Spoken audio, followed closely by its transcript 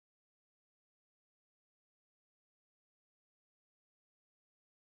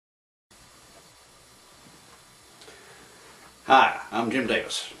Hi, I'm Jim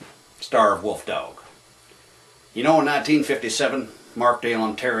Davis, star of Wolf Dog. You know, in 1957, Markdale,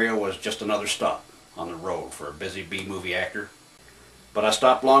 Ontario was just another stop on the road for a busy B-movie actor. But I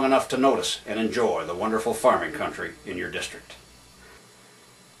stopped long enough to notice and enjoy the wonderful farming country in your district.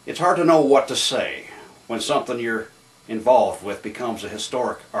 It's hard to know what to say when something you're involved with becomes a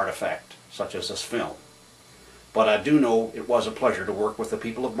historic artifact, such as this film. But I do know it was a pleasure to work with the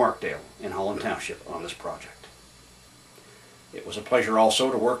people of Markdale in Holland Township on this project. It was a pleasure also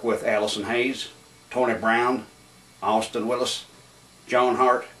to work with Allison Hayes, Tony Brown, Austin Willis, John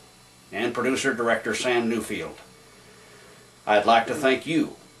Hart, and producer-director Sam Newfield. I'd like to thank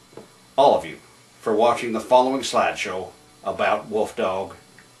you, all of you, for watching the following slideshow about Wolf Dog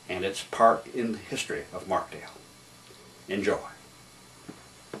and its part in the history of Markdale. Enjoy.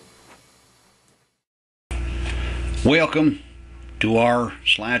 Welcome to our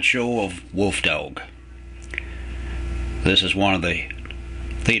slideshow of Wolf Dog. This is one of the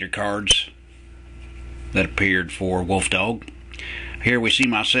theater cards that appeared for Wolf Dog. Here we see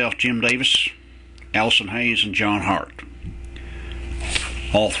myself, Jim Davis, Allison Hayes, and John Hart.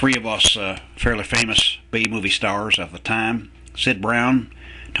 All three of us fairly famous B-movie stars of the time. Sid Brown,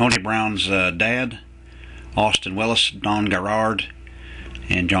 Tony Brown's dad, Austin Willis, Don Garrard,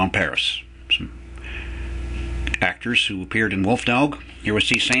 and John Paris. Some actors who appeared in Wolf Dog. Here we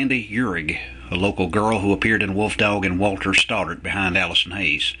see Sandy Uhrig, a local girl who appeared in Wolf Dog, and Walter Stoddard behind Allison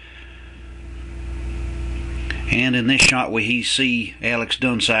Hayes. And in this shot we see Alex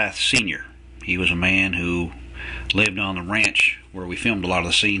Dunsath Sr. He was a man who lived on the ranch where we filmed a lot of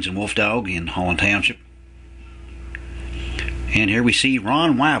the scenes in Wolf Dog in Holland Township. And here we see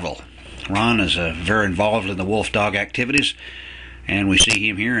Ron Wyville. Ron is very involved in the Wolf Dog activities, and we see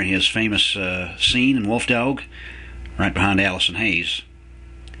him here in his famous scene in Wolf Dog, right behind Allison Hayes.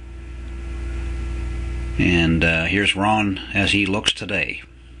 And here's Ron as he looks today.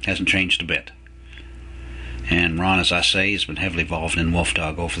 Hasn't changed a bit. And Ron, as I say, has been heavily involved in Wolf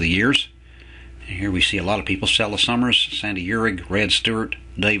Dog over the years. And here we see a lot of people: Stella Summers, Sandy Uhrig, Red Stewart,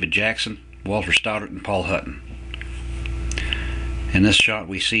 David Jackson, Walter Stoddard, and Paul Hutton. In this shot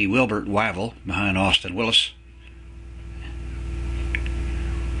we see Wilbert Wyville behind Austin Willis,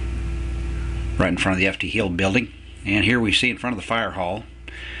 right in front of the F.T. Hill building. And here we see in front of the fire hall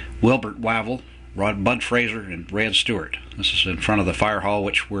Wilbert Wyville, Bud Fraser, and Red Stewart. This is in front of the fire hall,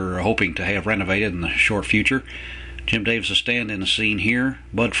 which we're hoping to have renovated in the short future. Jim Davis is standing in the scene here,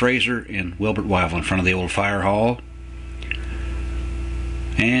 Bud Fraser and Wilbert Wyville in front of the old fire hall.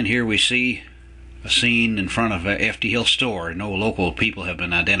 And here we see a scene in front of a F.T. Hill store. No local people have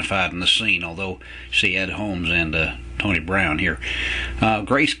been identified in the scene, although you see Ed Holmes and Tony Brown here.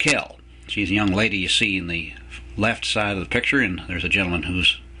 Grace Kell, she's a young lady you see in the left side of the picture, and there's a gentleman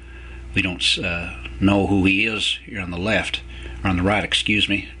who's, we don't know who he is, here on the left, or on the right, excuse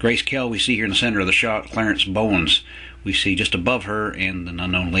me. Grace Kell we see here in the center of the shot. Clarence Bowens we see just above her, and an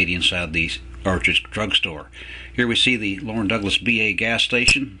unknown lady inside the Archer's drugstore. Here we see the Lauren Douglas B.A. gas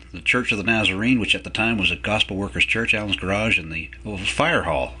station, the Church of the Nazarene, which at the time was a Gospel Workers Church, Allen's Garage, and the fire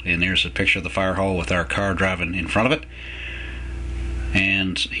hall. And there's a picture of the fire hall with our car driving in front of it.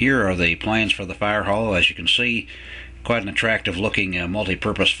 And here are the plans for the fire hall. As you can see, quite an attractive looking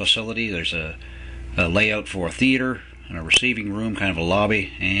multi-purpose facility. There's a layout for a theater and a receiving room, kind of a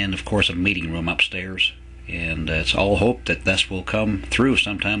lobby, and of course a meeting room upstairs. And it's all hope that this will come through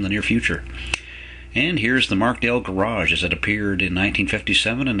sometime in the near future. And here's the Markdale Garage as it appeared in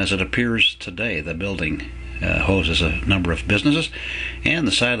 1957 and as it appears today. The building houses a number of businesses, and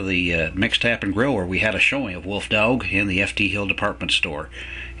the side of the Mixed Tap and Grill where we had a showing of Wolf Dog, and the F.T. Hill department store,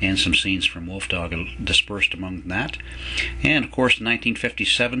 and some scenes from Wolf Dog dispersed among that. And of course in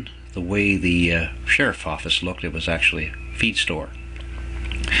 1957, the way the sheriff's office looked, it was actually a feed store.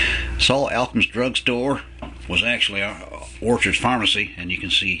 Saul Alkham's drugstore was actually Orchard's Pharmacy, and you can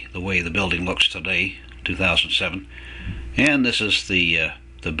see the way the building looks today, 2007. And this is the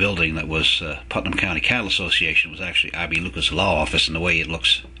building that was Putnam County Cattle Association. It was actually I.B. Lucas Law Office, and the way it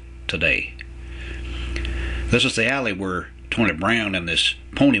looks today. This is the alley where Tony Brown and this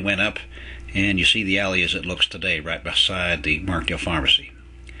pony went up, and you see the alley as it looks today, right beside the Markdale Pharmacy.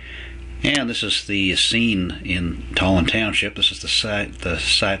 And this is the scene in Holland Township. This is the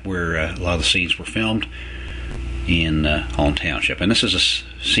site where a lot of the scenes were filmed in Holland Township. And this is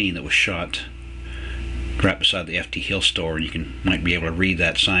a scene that was shot right beside the F.T. Hill store, and you might be able to read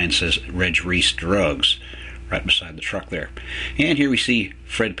that sign that says Reg Reese Drugs right beside the truck there. And here we see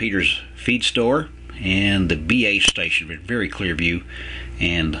Fred Peters' feed store and the BA station, very clear view,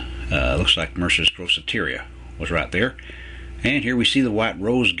 and looks like Mercer's Groceteria was right there. And here we see the White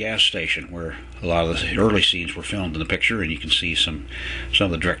Rose gas station, where a lot of the early scenes were filmed in the picture, and you can see some of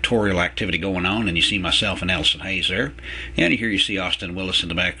the directorial activity going on, and you see myself and Allison Hayes there. And here you see Austin Willis in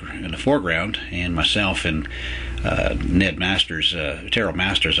the foreground, and myself and Terrell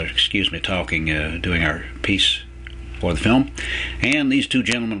Masters, talking, doing our piece for the film. And these two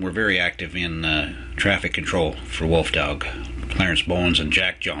gentlemen were very active in traffic control for Wolf Dog, Clarence Bowens and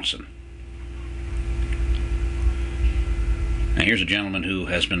Jack Johnson. Now here's a gentleman who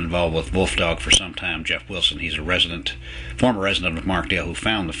has been involved with Wolf Dog for some time, Jeff Wilson. He's a former resident of Markdale who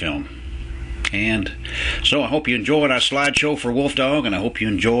found the film. And so I hope you enjoyed our slideshow for Wolf Dog, and I hope you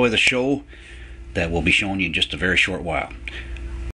enjoy the show that will be showing you in just a very short while.